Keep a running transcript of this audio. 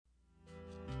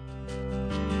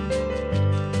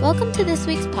Welcome to this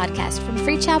week's podcast from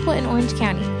Free Chapel in Orange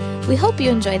County. We hope you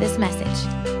enjoy this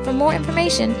message. For more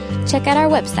information, check out our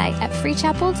website at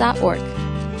freechapel.org.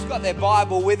 Who's got their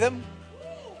Bible with them?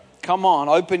 Come on,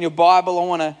 open your Bible. I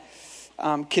want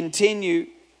to continue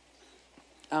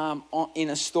in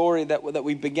a story that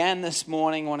we began this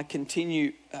morning. I want to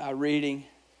continue reading.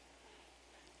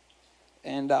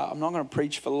 And I'm not going to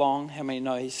preach for long. How many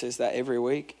know he says that every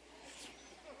week?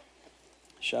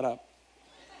 Shut up.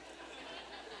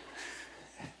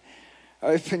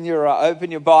 Open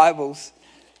your Bibles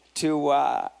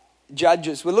to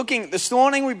Judges. We're looking this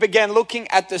morning. We began looking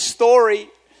at the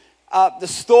story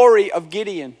of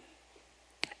Gideon,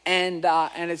 and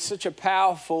it's such a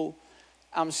powerful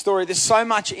story. There's so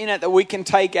much in it that we can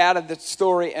take out of the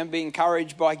story and be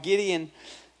encouraged by. Gideon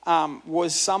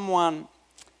was someone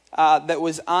that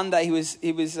was under. He was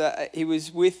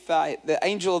with the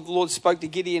angel of the Lord spoke to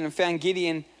Gideon and found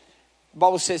Gideon. The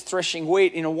Bible says threshing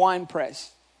wheat in a wine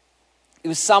press. It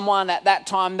was someone at that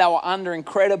time, they were under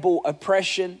incredible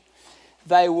oppression.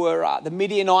 They were, the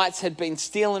Midianites had been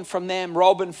stealing from them,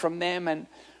 robbing from them. And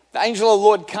the angel of the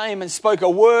Lord came and spoke a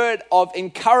word of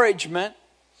encouragement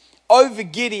over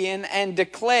Gideon and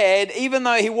declared, even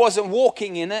though he wasn't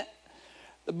walking in it,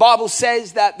 the Bible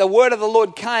says that the word of the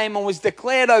Lord came and was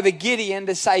declared over Gideon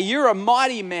to say, you're a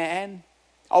mighty man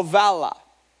of valor.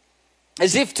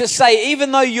 As if to say,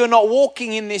 even though you're not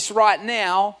walking in this right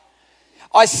now,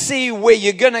 I see where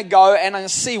you're going to go and I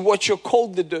see what you're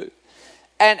called to do.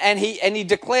 And he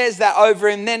declares that over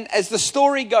him. Then as the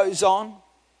story goes on,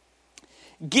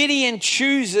 Gideon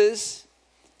chooses,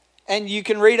 and you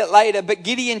can read it later, but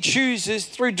Gideon chooses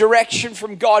through direction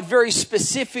from God very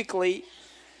specifically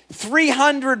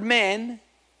 300 men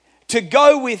to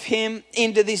go with him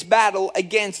into this battle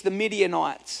against the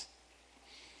Midianites.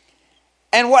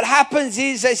 And what happens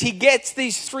is, as he gets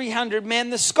these 300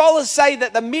 men, the scholars say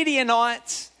that the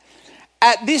Midianites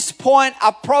at this point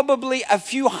are probably a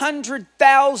few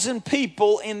 100,000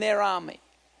 people in their army.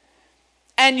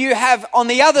 And you have, on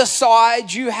the other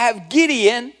side, you have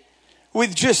Gideon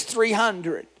with just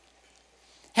 300.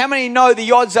 How many know the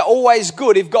odds are always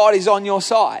good if God is on your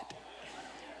side?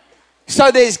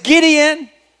 So there's Gideon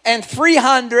and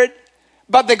 300,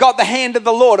 but they got the hand of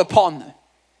the Lord upon them.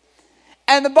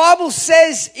 And the Bible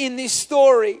says in this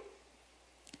story,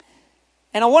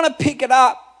 and I want to pick it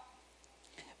up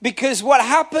because what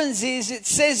happens is it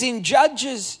says in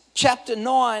Judges chapter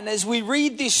 9, as we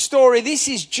read this story, this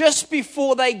is just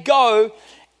before they go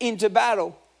into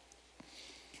battle.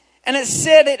 And it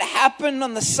said it happened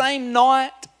on the same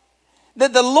night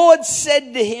that the Lord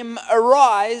said to him,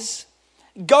 arise,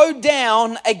 go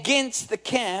down against the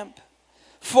camp,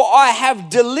 for I have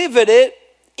delivered it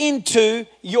into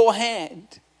your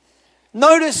hand.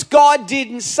 Notice God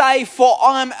didn't say, for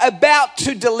I'm about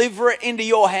to deliver it into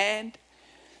your hand.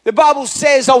 The Bible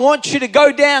says, I want you to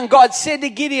go down. God said to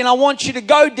Gideon, I want you to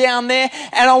go down there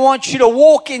and I want you to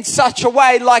walk in such a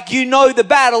way like you know the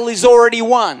battle is already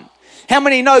won. How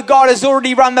many know God has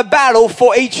already run the battle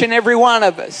for each and every one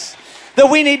of us? That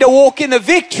we need to walk in the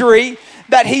victory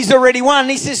that he's already won.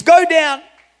 And he says, go down,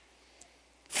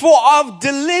 for I've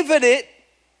delivered it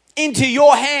into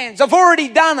your hands. I've already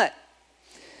done it.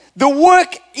 The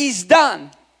work is done.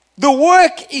 The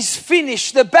work is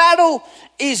finished. The battle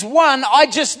is won. I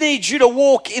just need you to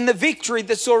walk in the victory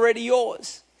that's already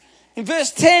yours. In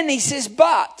verse 10, he says,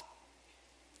 but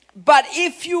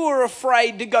if you are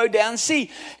afraid to go down,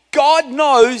 see, God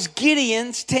knows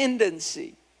Gideon's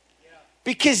tendency.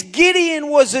 Because Gideon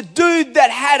was a dude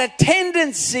that had a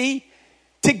tendency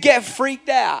to get freaked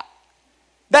out.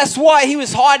 That's why he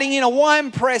was hiding in a wine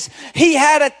press. He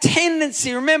had a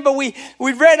tendency. Remember, we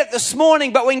read it this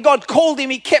morning, but when God called him,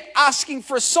 he kept asking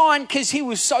for a sign because he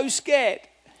was so scared.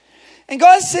 And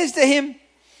God says to him,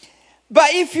 but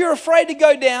if you're afraid to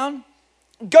go down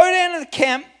to the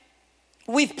camp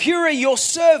with Purah your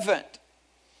servant,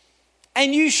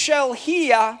 and you shall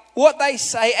hear what they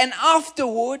say, and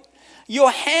afterward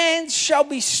your hands shall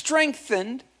be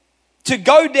strengthened to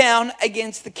go down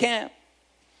against the camp.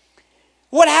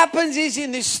 What happens is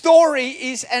in this story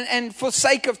is, and for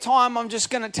sake of time, I'm just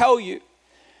going to tell you.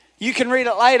 You can read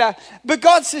it later. But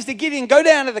God says to Gideon, go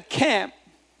down to the camp.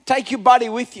 Take your buddy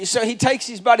with you. So he takes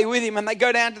his buddy with him and they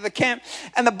go down to the camp.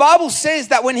 And the Bible says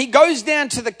that when he goes down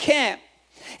to the camp,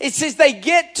 it says they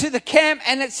get to the camp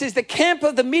and it says the camp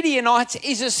of the Midianites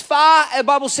is as far, the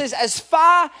Bible says, as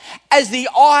far as the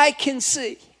eye can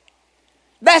see.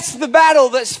 That's the battle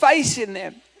that's facing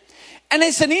them. And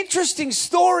it's an interesting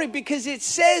story because it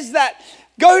says that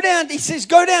go down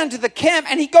to the camp,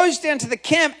 and he goes down to the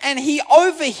camp and he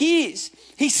overhears.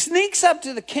 He sneaks up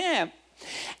to the camp,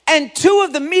 and two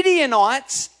of the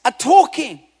Midianites are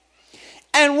talking.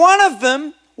 And one of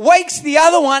them wakes the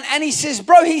other one and he says,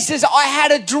 bro, I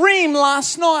had a dream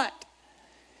last night.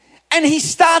 And he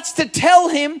starts to tell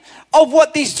him of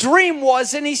what this dream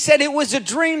was. And he said it was a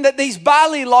dream that these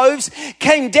barley loaves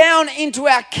came down into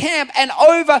our camp and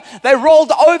they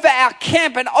rolled over our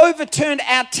camp and overturned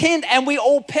our tent and we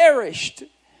all perished.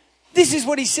 This is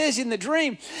what he says in the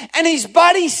dream. And his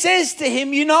buddy says to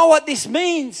him, you know what this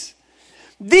means?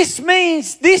 This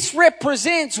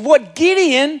represents what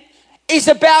Gideon is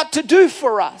about to do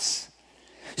for us.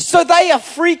 So they are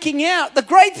freaking out. The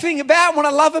great thing about what I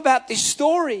love about this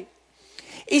story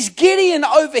is Gideon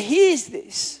overhears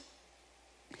this.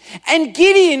 And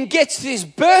Gideon gets this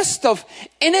burst of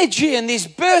energy and this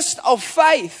burst of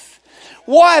faith.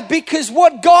 Why? Because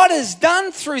what God has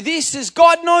done through this is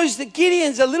God knows that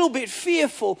Gideon's a little bit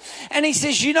fearful. And he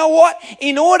says, you know what?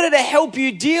 In order to help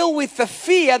you deal with the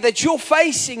fear that you're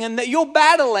facing and that you're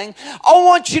battling, I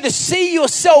want you to see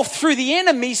yourself through the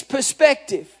enemy's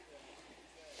perspective.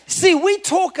 See, we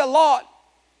talk a lot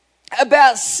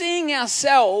about seeing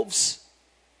ourselves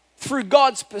through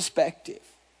God's perspective.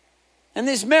 And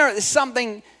there's merit, there's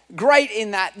something great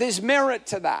in that. There's merit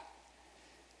to that.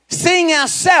 Seeing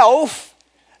ourselves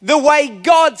the way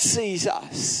God sees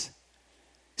us.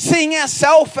 Seeing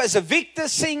ourselves as a victor,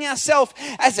 seeing ourselves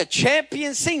as a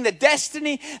champion, seeing the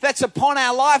destiny that's upon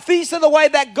our life. These are the way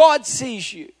that God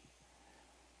sees you.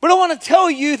 But I want to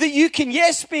tell you that you can,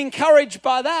 yes, be encouraged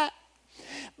by that.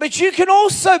 But you can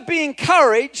also be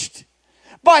encouraged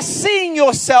by seeing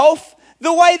yourself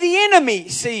the way the enemy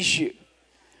sees you.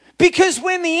 Because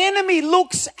when the enemy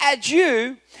looks at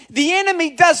you, the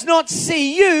enemy does not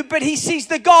see you, but he sees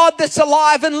the God that's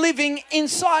alive and living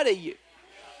inside of you.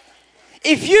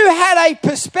 If you had a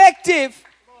perspective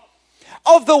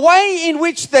of the way in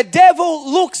which the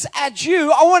devil looks at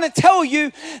you, I want to tell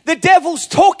you, the devil's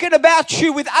talking about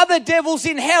you with other devils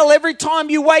in hell every time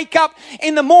you wake up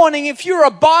in the morning. If you're a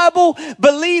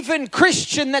Bible-believing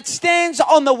Christian that stands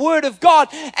on the Word of God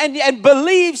and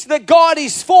believes that God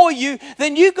is for you,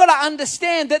 then you've got to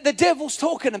understand that the devil's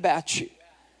talking about you.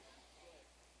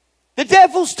 The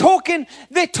devil's talking,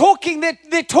 they're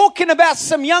talking about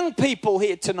some young people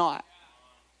here tonight.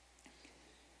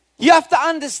 You have to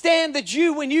understand that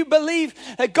when you believe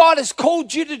that God has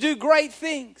called you to do great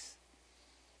things,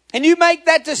 and you make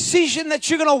that decision that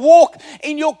you're going to walk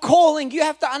in your calling, you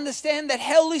have to understand that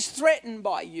hell is threatened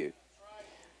by you.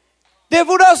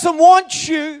 Devil doesn't want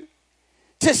you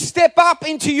to step up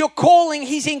into your calling.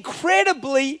 He's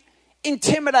incredibly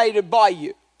intimidated by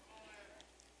you.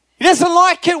 He doesn't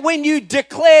like it when you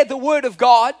declare the word of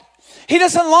God. He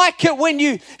doesn't like it when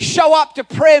you show up to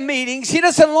prayer meetings. He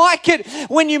doesn't like it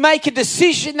when you make a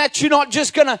decision that you're not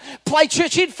just going to play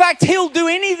church. In fact, he'll do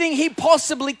anything he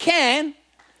possibly can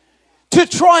to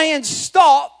try and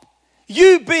stop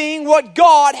you being what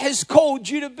God has called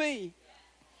you to be.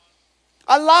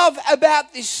 I love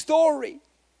about this story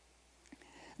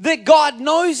that God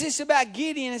knows this about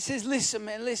Gideon and says, listen,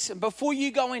 man, listen, before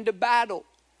you go into battle,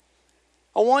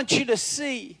 I want you to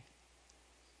see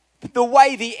the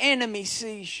way the enemy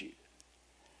sees you.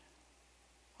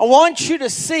 I want you to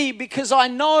see, because I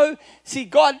know,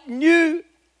 God knew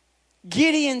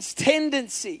Gideon's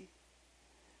tendency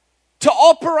to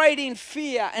operate in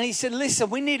fear. And he said, listen,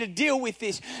 we need to deal with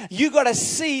this. You got to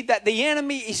see that the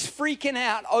enemy is freaking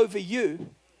out over you.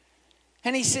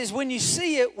 And he says, when you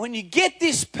see it, when you get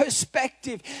this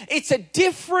perspective, it's a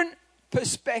different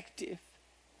perspective.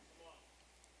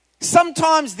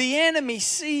 Sometimes the enemy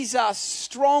sees us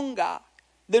stronger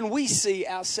than we see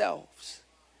ourselves.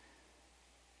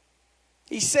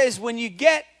 He says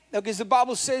because the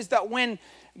Bible says that when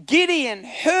Gideon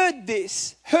heard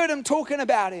him talking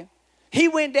about him, he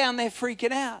went down there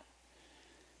freaking out.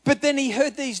 But then he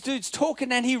heard these dudes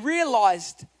talking and he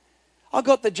realized, I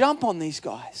got the jump on these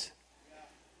guys.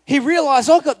 He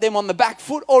realized I got them on the back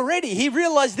foot already. He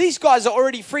realized these guys are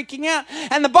already freaking out.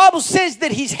 And the Bible says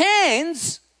that his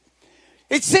hands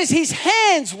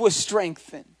were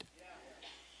strengthened.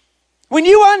 When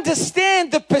you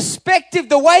understand the perspective,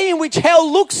 the way in which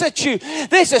hell looks at you,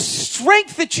 there's a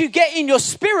strength that you get in your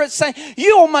spirit saying,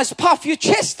 you almost puff your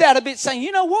chest out a bit saying,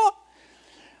 you know what?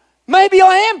 Maybe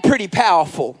I am pretty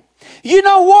powerful. You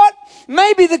know what?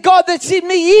 Maybe the God that's in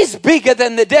me is bigger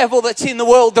than the devil that's in the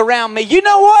world around me. You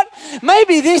know what?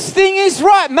 Maybe this thing is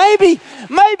right. Maybe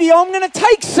I'm going to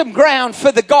take some ground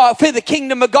for the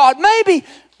kingdom of God. Maybe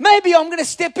I'm going to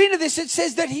step into this. It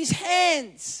says that his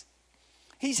hands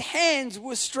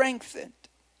were strengthened.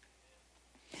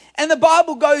 And the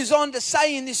Bible goes on to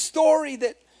say in this story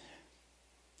that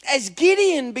as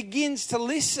Gideon begins to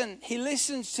listen, he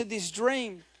listens to this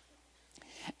dream.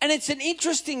 And it's an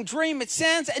interesting dream.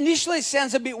 Initially it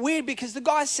sounds a bit weird because the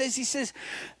guy says, he says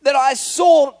that I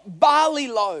saw barley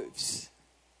loaves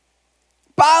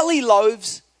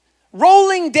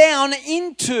rolling down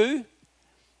into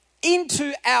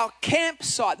our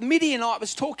campsite. The Midianite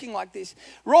was talking like this,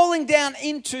 rolling down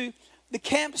into the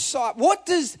campsite. What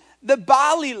does the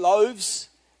barley loaves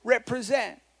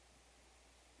represent?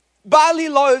 Barley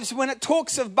loaves, when it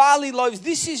talks of barley loaves,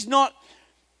 this is not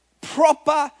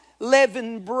proper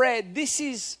leavened bread.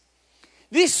 This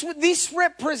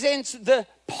represents the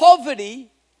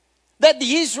poverty that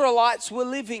the Israelites were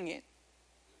living in.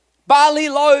 Barley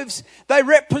loaves, they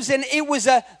represent, it was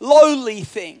a lowly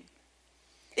thing.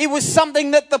 It was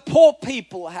something that the poor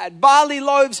people had. Barley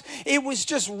loaves, it was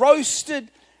just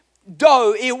roasted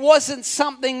dough. It wasn't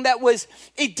something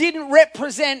it didn't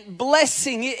represent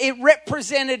blessing. It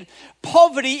represented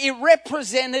poverty. It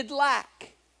represented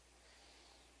lack.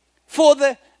 For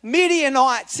the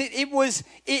Midianites, for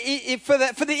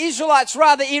the Israelites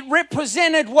rather, it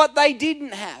represented what they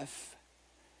didn't have.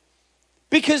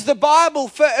 Because the Bible,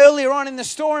 for earlier on in the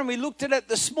story, and we looked at it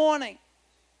this morning,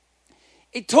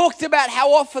 it talked about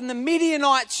how often the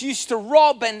Midianites used to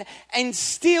rob and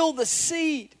steal the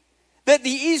seed that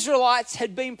the Israelites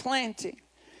had been planting.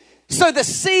 So the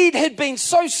seed had been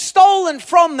so stolen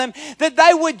from them that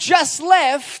they were just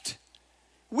left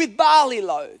with barley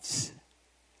loaves.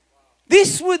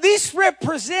 This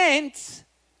represents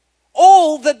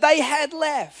all that they had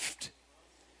left.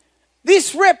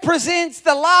 This represents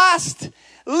the last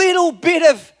little bit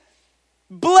of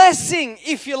blessing,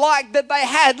 if you like, that they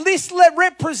had. This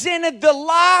represented the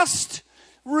last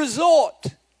resort.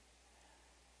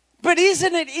 But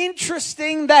isn't it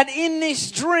interesting that in this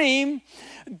dream,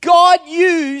 God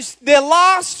used their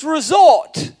last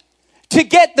resort to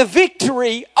get the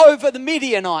victory over the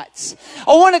Midianites?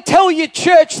 I want to tell you,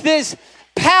 church, there's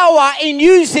power in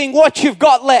using what you've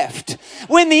got left.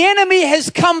 When the enemy has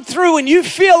come through and you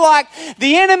feel like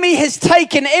the enemy has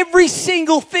taken every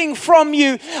single thing from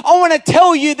you, I want to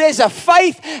tell you there's a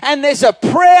faith and there's a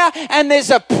prayer and there's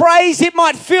a praise. It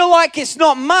might feel like it's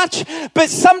not much, but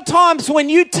sometimes when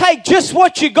you take just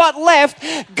what you got left,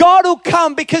 God will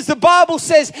come, because the Bible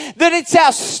says that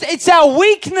it's our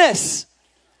weakness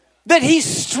that His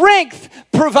strength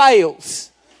prevails.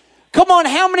 Come on,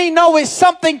 how many know there's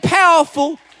something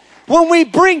powerful when we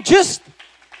bring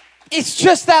it's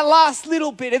just that last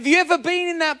little bit? Have you ever been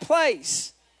in that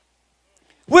place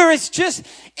where it's just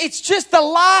the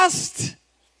last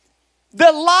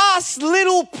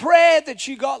little prayer that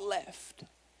you got left?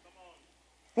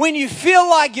 When you feel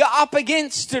like you're up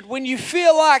against it, when you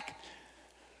feel like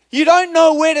you don't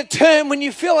know where to turn, when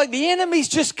you feel like the enemy's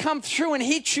just come through and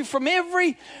hit you from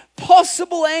every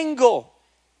possible angle.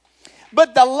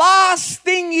 But the last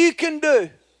thing you can do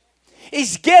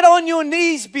is get on your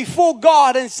knees before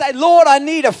God and say, Lord, I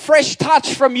need a fresh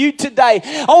touch from you today.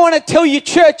 I want to tell you,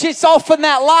 church, it's often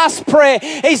that last prayer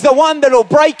is the one that'll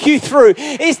break you through.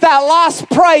 It's that last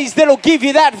praise that'll give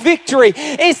you that victory.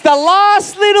 It's the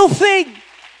last little thing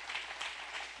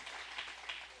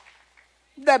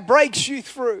that breaks you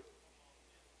through.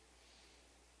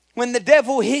 When the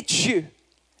devil hits you,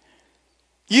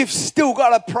 you've still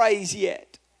got a praise yet.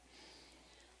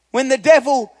 When the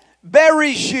devil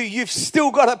buries you, you've still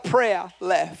got a prayer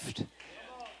left.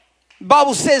 The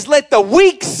Bible says, let the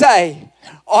weak say,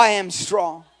 I am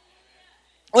strong.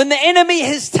 When the enemy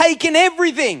has taken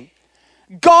everything,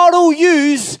 God will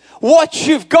use what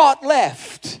you've got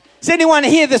left. Is anyone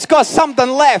here that's got something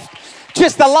left?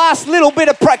 Just the last little bit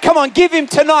of prayer. Come on, give him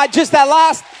tonight just that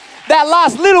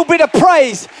last little bit of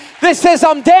praise that says,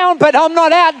 I'm down, but I'm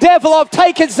not out, devil. I've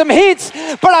taken some hits,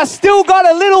 but I still got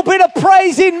a little bit of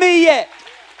praise in me yet.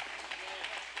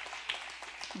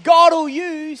 God will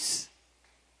use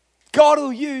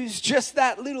just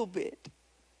that little bit.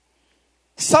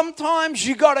 Sometimes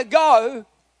you got to go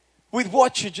with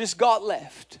what you just got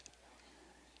left.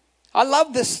 I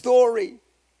love the story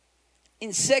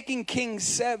in 2 Kings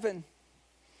 7.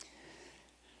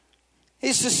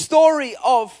 It's the story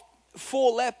of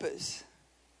 4 lepers.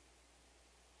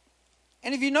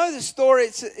 And if you know the story,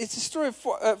 it's a story of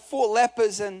 4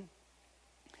 lepers, and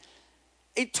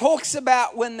it talks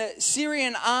about when the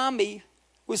Syrian army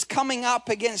was coming up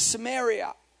against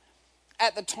Samaria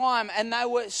at the time, and they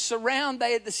were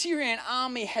surrounded. The Syrian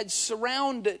army had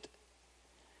surrounded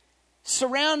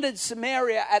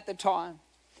Samaria at the time,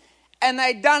 and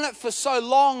they'd done it for so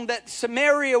long that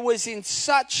Samaria was in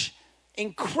such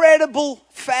incredible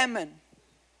famine,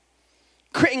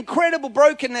 incredible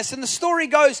brokenness. And the story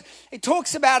goes, it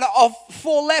talks about of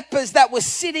 4 lepers that were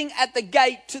sitting at the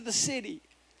gate to the city.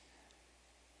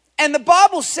 And the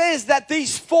Bible says that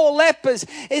these 4 lepers,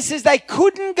 it says they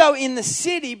couldn't go in the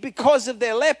city because of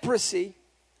their leprosy.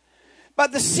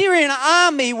 But the Syrian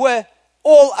army were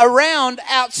all around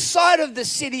outside of the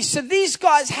city. So these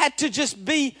guys had to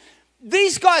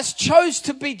these guys chose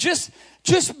to be just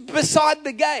beside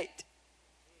the gate.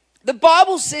 The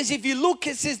Bible says, if you look,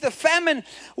 it says the famine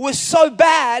was so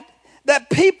bad that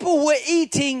people were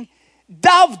eating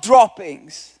dove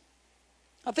droppings.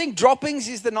 I think droppings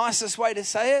is the nicest way to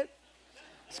say it.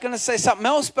 I was going to say something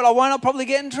else, but I won't. I'll probably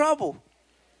get in trouble.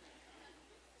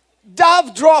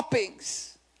 Dove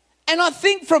droppings. And I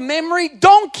think from memory,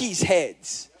 donkeys'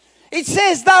 heads. It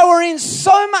says they were in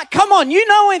so much. Come on, you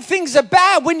know when things are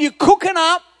bad, when you're cooking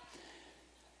up.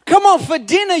 Come on, for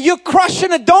dinner, you're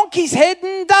crushing a donkey's head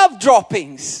and dove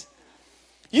droppings.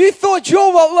 You thought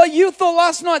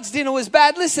last night's dinner was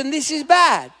bad. Listen, this is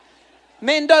bad.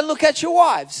 Men, don't look at your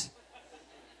wives.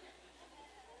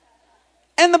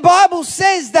 And the Bible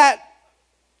says that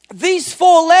these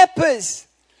 4 lepers,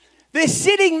 they're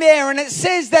sitting there, and it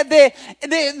says that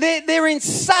they're in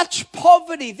such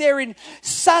poverty. They're in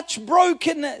such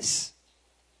brokenness.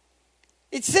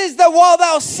 It says that while they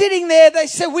were sitting there, they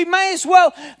said,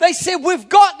 they said, we've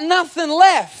got nothing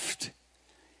left.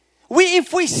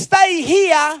 If we stay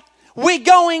here, we're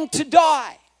going to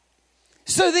die.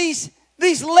 So these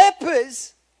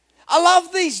lepers, I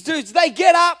love these dudes. They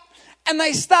get up and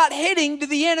they start heading to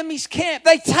the enemy's camp.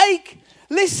 They're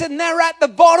at the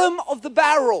bottom of the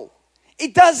barrel.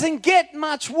 It doesn't get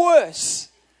much worse.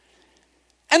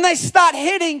 And they start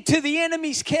heading to the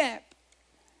enemy's camp.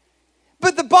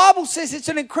 But the Bible says it's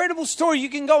an incredible story. You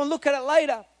can go and look at it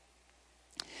later.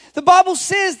 The Bible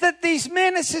says that these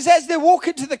men, it says as they're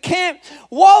walking to the camp,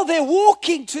 while they're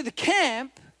walking to the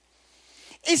camp,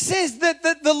 it says that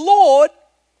the Lord,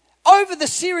 over the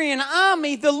Syrian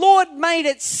army, the Lord made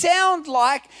it sound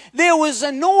like there was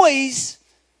a noise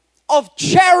of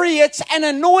chariots and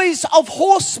a noise of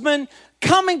horsemen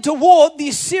coming toward the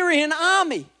Assyrian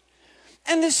army.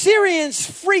 And the Syrians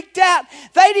freaked out.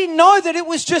 They didn't know that it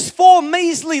was just 4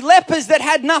 measly lepers that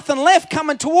had nothing left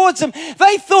coming towards them.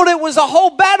 They thought it was a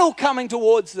whole battle coming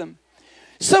towards them.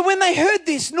 So when they heard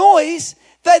this noise,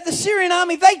 the Syrian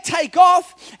army, they take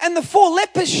off, and the 4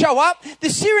 lepers show up. The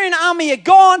Syrian army are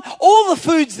gone. All the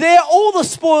food's there. All the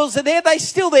spoils are there. They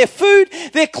steal their food,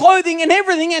 their clothing, and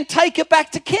everything, and take it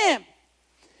back to camp.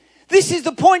 This is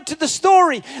the point to the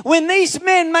story. When these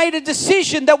men made a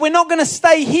decision that we're not going to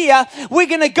stay here, we're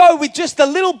going to go with just a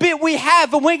little bit we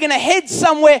have, and we're going to head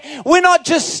somewhere. We're not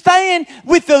just staying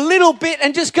with the little bit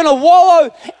and just going to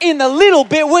wallow in the little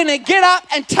bit. We're going to get up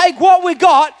and take what we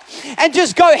got and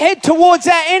just go head towards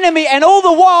our enemy. And all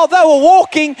the while they were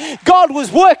walking, God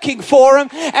was working for them.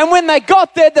 And when they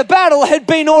got there, the battle had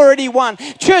been already won.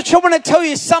 Church, I want to tell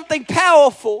you something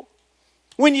powerful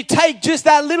when you take just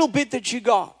that little bit that you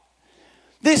got.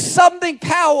 There's something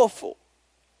powerful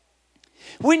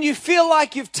when you feel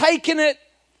like you've taken it,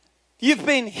 you've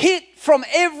been hit from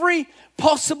every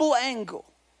possible angle,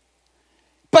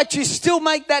 but you still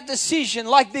make that decision.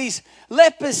 Like these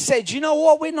lepers said, you know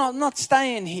what, we're not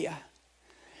staying here.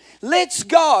 Let's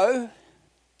go.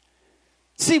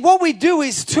 See, what we do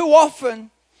is too often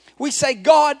we say,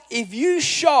 God, if you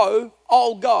show,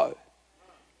 I'll go.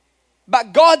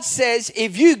 But God says,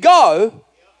 if you go,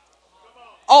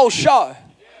 I'll show.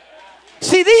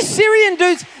 See, these Syrian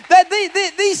dudes,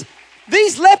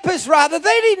 these lepers rather,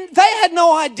 they had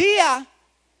no idea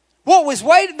what was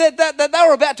waiting, that they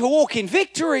were about to walk in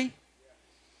victory.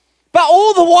 But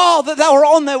all the while that they were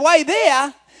on their way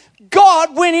there,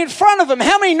 God went in front of them.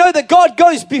 How many know that God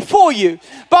goes before you?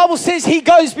 Bible says He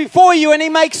goes before you and He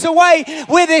makes a way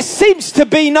where there seems to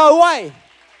be no way.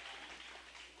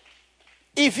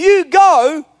 If you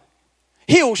go,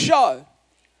 He'll show.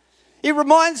 It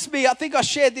reminds me, I think I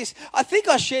shared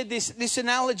this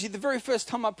analogy the very first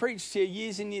time I preached here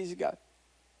years and years ago.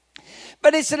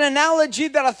 But it's an analogy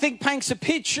that I think paints a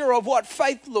picture of what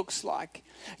faith looks like.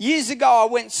 Years ago, I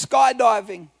went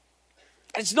skydiving.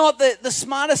 It's not the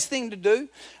smartest thing to do,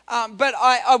 but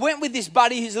I went with this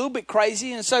buddy who's a little bit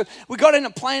crazy, and so we got in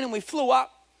a plane and we flew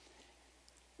up.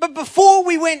 But before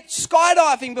we went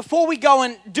skydiving, before we go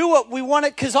and do it,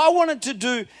 because I wanted to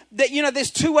do that. You know, there's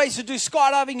 2 ways to do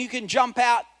skydiving. You can jump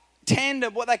out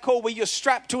tandem, what they call where you're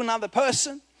strapped to another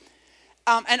person.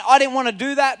 And I didn't want to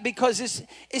do that because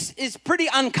it's pretty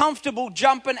uncomfortable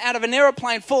jumping out of an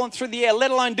airplane, falling through the air, let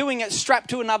alone doing it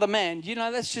strapped to another man. You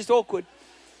know, that's just awkward.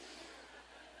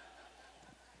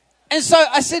 And so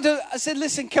I said,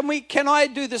 listen, can I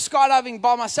do the skydiving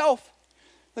by myself?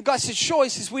 The guy said, sure. He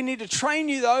says, we need to train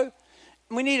you though.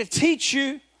 And we need to teach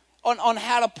you on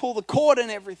how to pull the cord and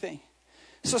everything.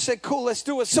 So I said, cool, let's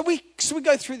do it. So we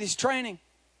go through this training.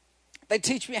 They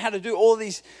teach me how to do all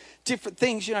these different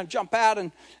things, jump out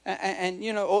and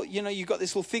you got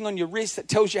this little thing on your wrist that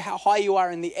tells you how high you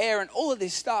are in the air and all of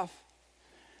this stuff.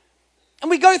 And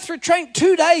we go through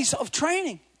 2 days of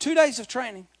training. 2 days of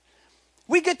training.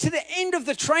 We get to the end of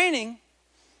the training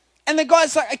and the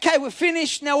guy's like, okay, we're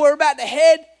finished. Now we're about to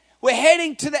head. We're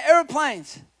heading to the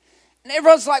airplanes. And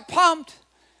everyone's like pumped.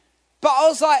 But I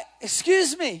was like,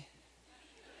 excuse me.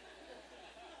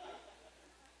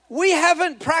 We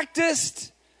haven't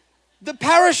practiced the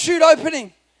parachute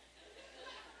opening.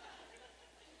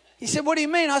 He said, what do you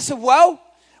mean? I said, well,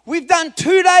 we've done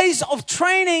 2 days of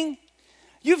training.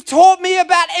 You've taught me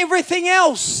about everything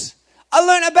else. I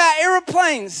learned about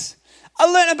airplanes. I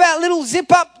learned about little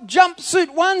zip-up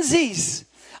jumpsuit onesies.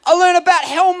 I learned about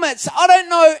helmets. I don't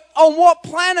know on what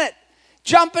planet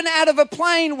jumping out of a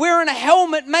plane wearing a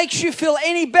helmet makes you feel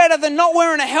any better than not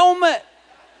wearing a helmet.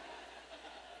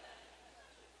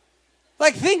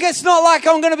 Like, think it's not like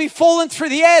I'm going to be falling through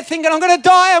the air thinking I'm going to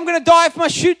die if my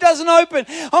chute doesn't open.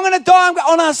 I'm going to die.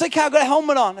 Oh no, it's okay, I've got a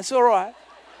helmet on. It's all right.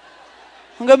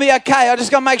 I'm going to be okay. I just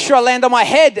got to make sure I land on my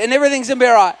head and everything's going to be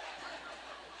all right.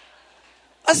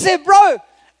 I said, bro,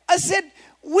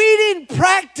 we didn't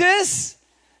practice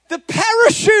the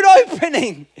parachute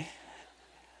opening.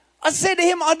 I said to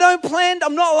him, I'm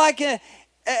not like a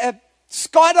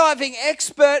skydiving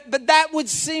expert, but that would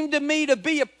seem to me to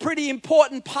be a pretty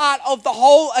important part of the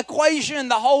whole equation,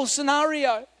 the whole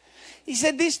scenario. He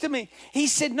said this to me. He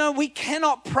said, no, we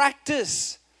cannot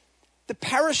practice the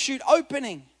parachute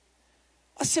opening.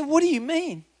 I said, what do you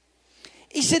mean?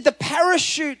 He said, the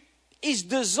parachute is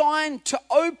designed to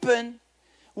open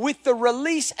with the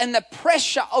release and the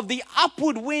pressure of the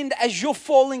upward wind as you're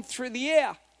falling through the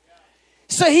air.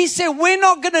 So he said, we're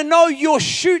not going to know your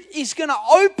chute is going to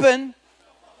open.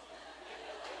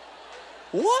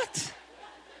 What?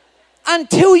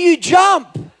 Until you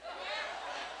jump.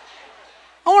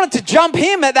 I wanted to jump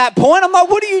him at that point. I'm like,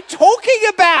 what are you talking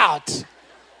about?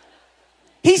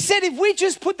 He said, if we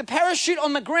just put the parachute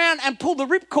on the ground and pull the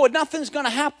ripcord, nothing's going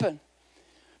to happen.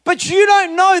 But you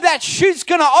don't know that chute's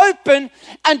going to open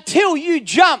until you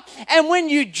jump. And when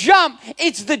you jump,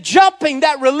 it's the jumping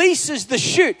that releases the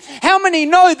chute. How many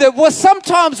know that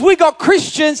sometimes we got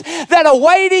Christians that are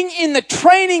waiting in the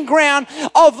training ground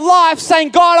of life saying,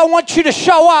 God, I want you to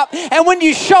show up. And when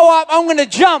you show up, I'm going to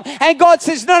jump. And God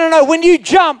says, no. When you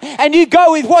jump and you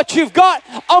go with what you've got,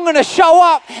 I'm going to show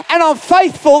up and I'm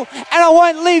faithful and I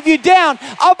won't leave you down.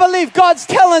 I believe God's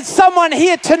telling someone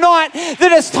here tonight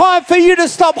that it's time for you to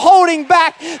stop holding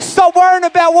back, stop worrying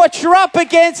about what you're up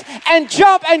against and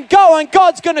jump and go, and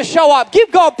God's going to show up. Give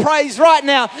God praise right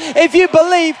now if you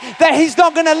believe that He's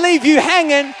not going to leave you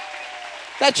hanging,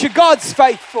 that your God's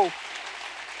faithful.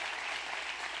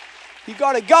 You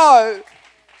got to go.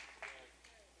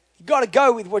 You got to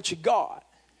go with what you got.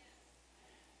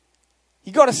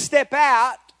 You got to step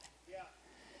out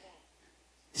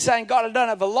saying, God, I don't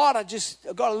have a lot. I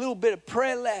got a little bit of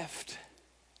prayer left.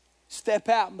 Step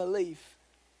out and believe.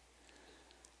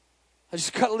 I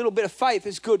just got a little bit of faith.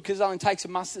 It's good because it only takes a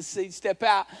mustard seed. Step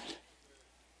out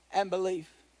and believe.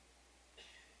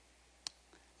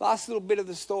 Last little bit of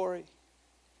the story.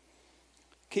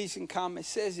 Keys can come. It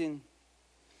says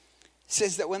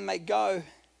that when they go,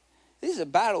 this is a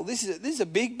battle. This is a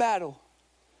big battle.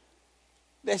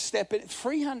 They're stepping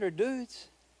 300 dudes.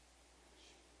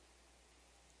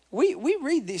 We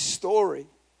read this story.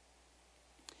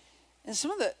 And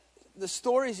some of the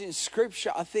stories in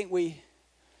Scripture, I think we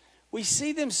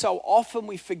see them so often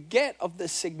we forget of the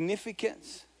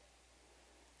significance.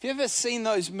 Have you ever seen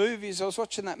those movies? I was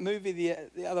watching that movie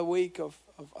the other week of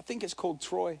I think it's called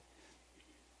Troy.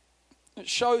 It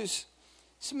shows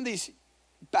some of these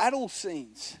battle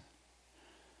scenes.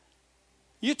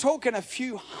 You're talking a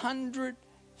few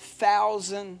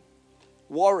 100,000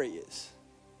 warriors,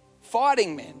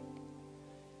 fighting men.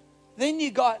 Then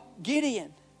you got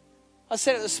Gideon. I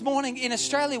said it this morning, in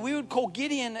Australia we would call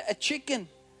Gideon a chicken.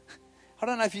 I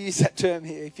don't know if you use that term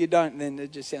here. If you don't, then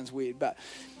it just sounds weird. But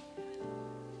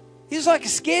he was like a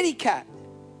scaredy cat.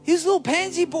 He was a little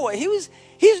pansy boy. He was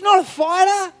not a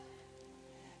fighter.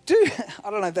 Dude,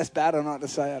 I don't know if that's bad or not to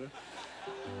say.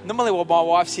 Normally, well, my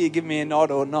wife's here giving me a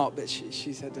nod or not, but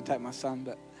she's had to take my son.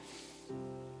 But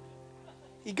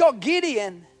you got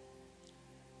Gideon.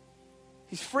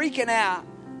 He's freaking out.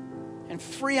 And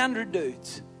 300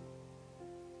 dudes.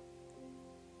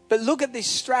 But look at this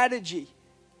strategy.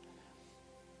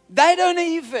 They don't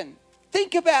even,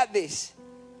 think about this.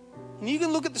 And you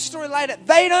can look at the story later.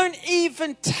 They don't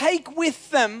even take with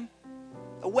them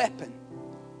a weapon.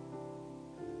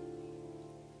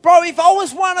 Bro, if I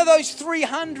was one of those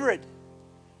 300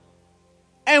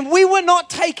 and we were not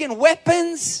taking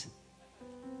weapons,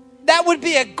 that would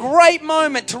be a great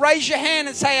moment to raise your hand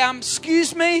and say,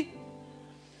 excuse me,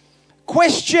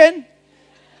 question,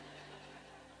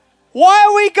 why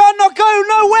are we not going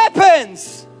no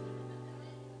weapons?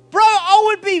 Bro, I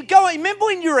would be going, remember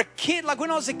when you were a kid, like when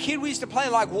I was a kid, we used to play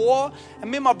like war, and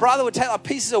me and my brother would take like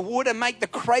pieces of wood and make the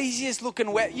craziest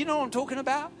looking weapon. You know what I'm talking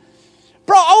about?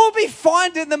 Bro, I would be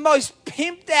finding the most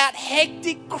pimped out,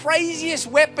 hectic, craziest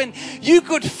weapon you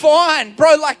could find.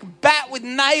 Bro, like bat with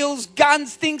nails,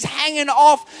 guns, things hanging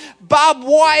off, barbed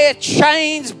wire,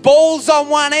 chains, balls on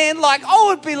one end. Like,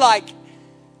 I'll be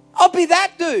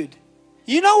that dude.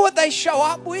 You know what they show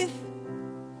up with?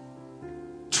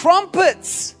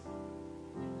 Trumpets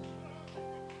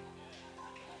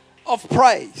of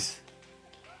praise.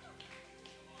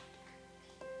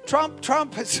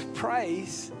 Trumpets of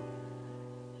praise.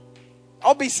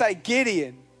 I'll be saying,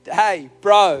 Gideon, hey,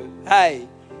 bro, hey,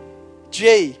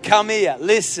 G, come here,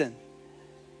 listen.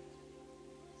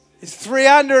 There's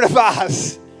 300 of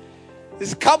us.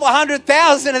 There's a couple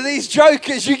 100,000 of these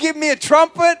jokers. You give me a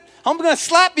trumpet, I'm going to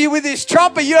slap you with this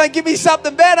trumpet. You don't give me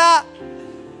something better.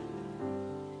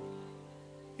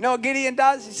 You know what Gideon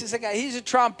does? He says, okay, here's a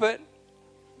trumpet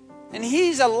and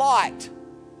here's a light.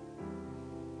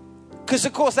 Because,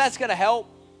 of course, that's going to help.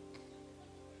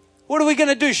 What are we going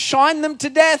to do? Shine them to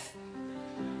death?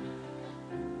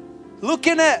 Look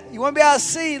in it. You won't be able to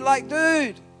see. Like,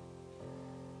 dude,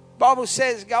 Bible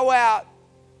says go out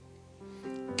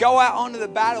onto the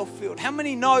battlefield. How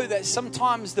many know that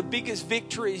sometimes the biggest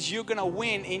victories you're going to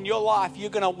win in your life, you're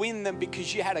going to win them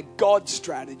because you had a God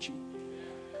strategy?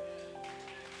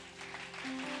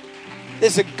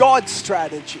 There's a God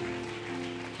strategy.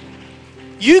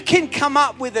 You can come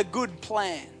up with a good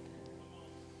plan,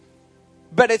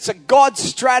 but it's a God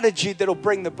strategy that'll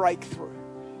bring the breakthrough.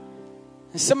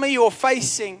 And some of you are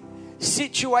facing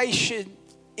situations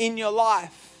in your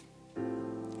life,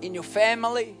 in your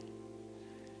family.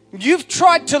 You've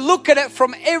tried to look at it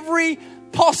from every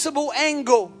possible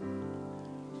angle.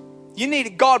 You need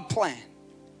a God plan.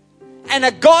 And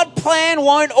a God plan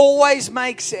won't always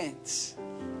make sense.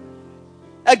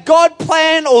 A God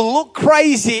plan will look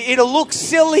crazy. It'll look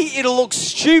silly. It'll look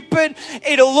stupid.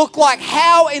 It'll look like,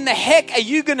 how in the heck are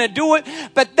you going to do it?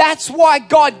 But that's why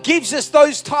God gives us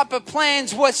those type of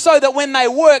plans, so that when they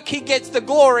work, He gets the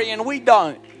glory and we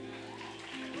don't.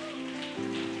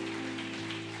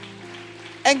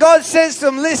 And God says to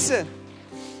them, listen,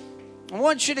 I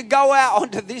want you to go out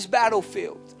onto this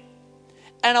battlefield.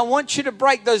 And I want you to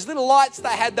break those little lights they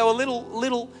had. They were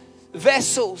little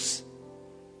vessels.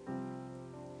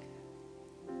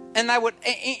 And they would,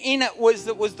 in it was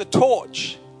the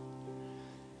torch.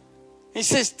 He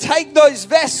says, take those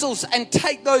vessels and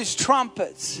take those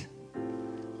trumpets.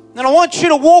 And I want you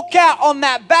to walk out on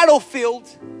that battlefield.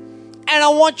 And I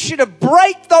want you to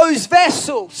break those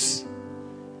vessels.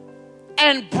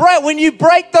 And when you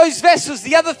break those vessels,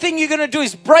 the other thing you're going to do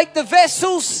is break the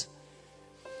vessels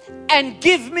and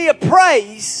give me a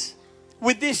praise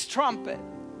with this trumpet.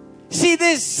 See,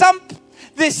 there's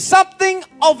something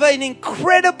of an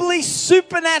incredibly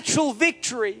supernatural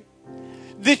victory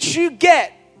that you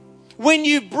get when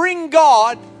you bring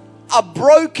God a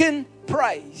broken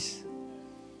praise.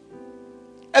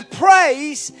 A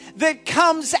praise that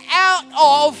comes out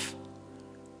of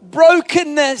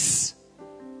brokenness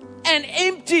and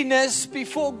emptiness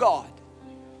before God.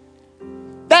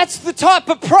 That's the type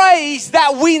of praise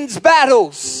that wins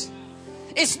battles.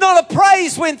 It's not a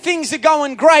praise when things are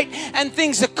going great and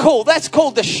things are cool. That's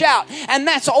called a shout, and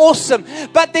that's awesome.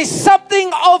 But there's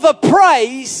something of a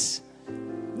praise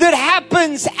that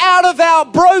happens out of our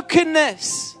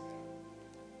brokenness.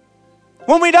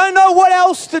 When we don't know what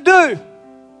else to do.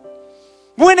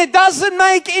 When it doesn't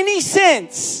make any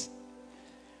sense.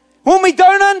 When we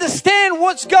don't understand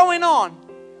what's going on.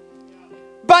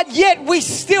 But yet we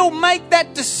still make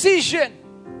that decision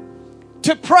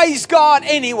to praise God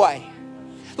anyway.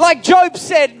 Like Job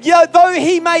said, though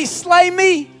He may slay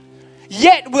me,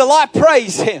 yet will I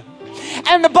praise Him.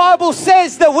 And the Bible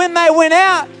says that when they went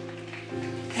out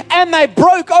and they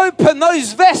broke open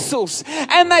those vessels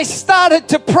and they started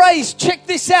to praise, check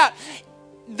this out,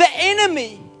 the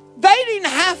enemy, they didn't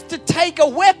have to take a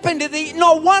weapon to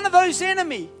not one of those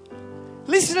enemy.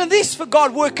 Listen to this, for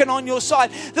God working on your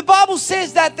side. The Bible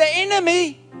says that the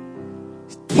enemy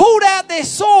pulled out their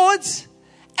swords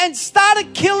and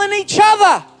started killing each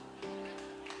other.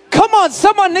 Come on,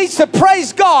 someone needs to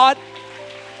praise God.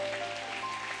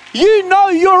 You know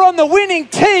you're on the winning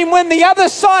team when the other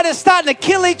side is starting to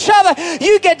kill each other.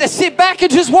 You get to sit back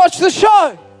and just watch the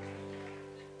show.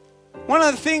 One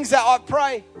of the things that I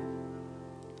pray,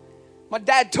 my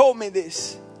dad taught me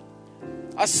this.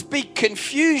 I speak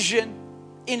confusion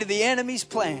into the enemy's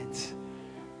plans.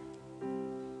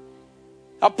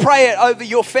 I pray it over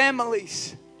your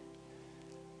families.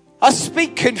 I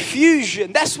speak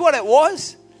confusion. That's what it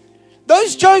was.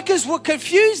 Those jokers were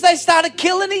confused. They started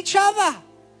killing each other.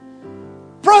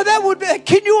 Bro, that would be,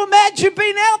 can you imagine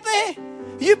being out there?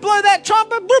 You blow that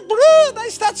trumpet, they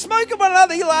start smoking one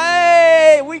another. You're like,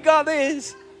 hey, we got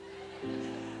this.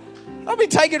 I'll be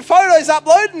taking photos,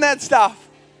 uploading that stuff.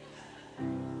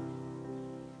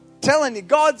 Telling you,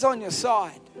 God's on your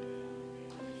side.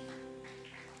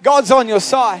 God's on your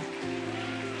side.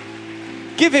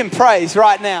 Give him praise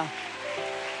right now.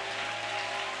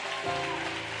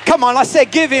 Come on, I said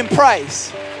give him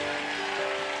praise.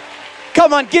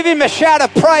 Come on, give him a shout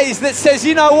of praise that says,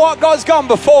 you know what, God's gone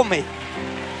before me.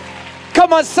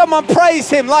 Come on, someone praise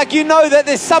him like you know that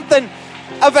there's something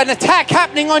of an attack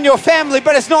happening on your family,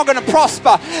 but it's not going to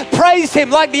prosper. Praise him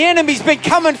like the enemy's been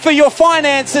coming for your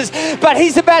finances, but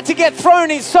he's about to get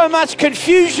thrown in so much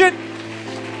confusion.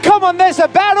 Come on, there's a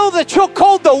battle that you're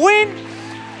called to win.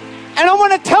 And I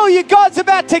want to tell you, God's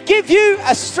about to give you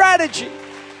a strategy.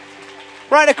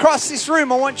 Right across this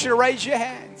room, I want you to raise your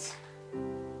hands.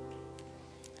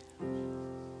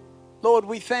 Lord,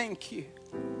 we thank you.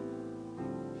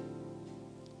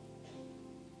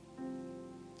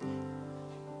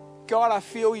 God, I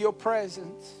feel your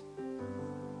presence.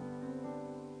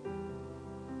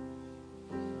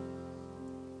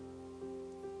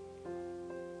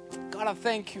 God, I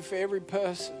thank you for every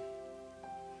person.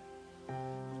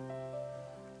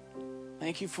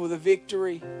 Thank you for the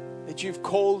victory that you've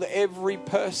called every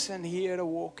person here to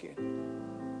walk in.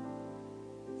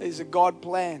 There's a God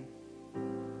plan.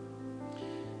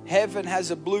 Heaven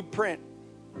has a blueprint,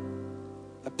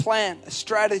 a plan, a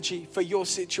strategy for your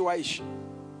situation.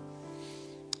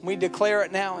 We declare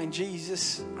it now in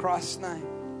Jesus Christ's name.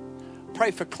 Pray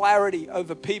for clarity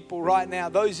over people right now.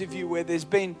 Those of you where there's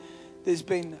been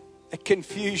a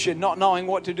confusion, not knowing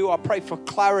what to do, I pray for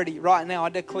clarity right now. I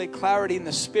declare clarity in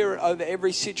the spirit over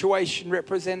every situation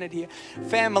represented here.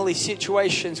 Family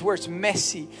situations where it's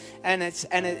messy and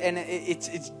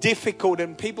it's difficult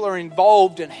and people are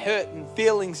involved and hurt and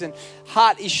feelings and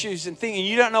heart issues and things and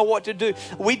you don't know what to do.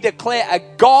 We declare a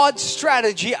God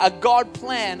strategy, a God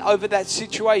plan over that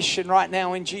situation right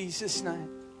now in Jesus' name.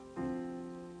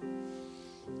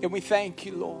 And we thank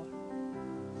you, Lord.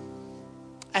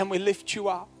 And we lift you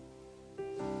up.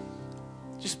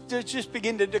 Just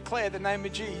begin to declare the name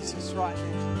of Jesus right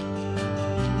now.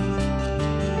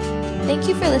 Thank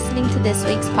you for listening to this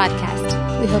week's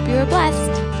podcast. We hope you were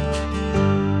blessed.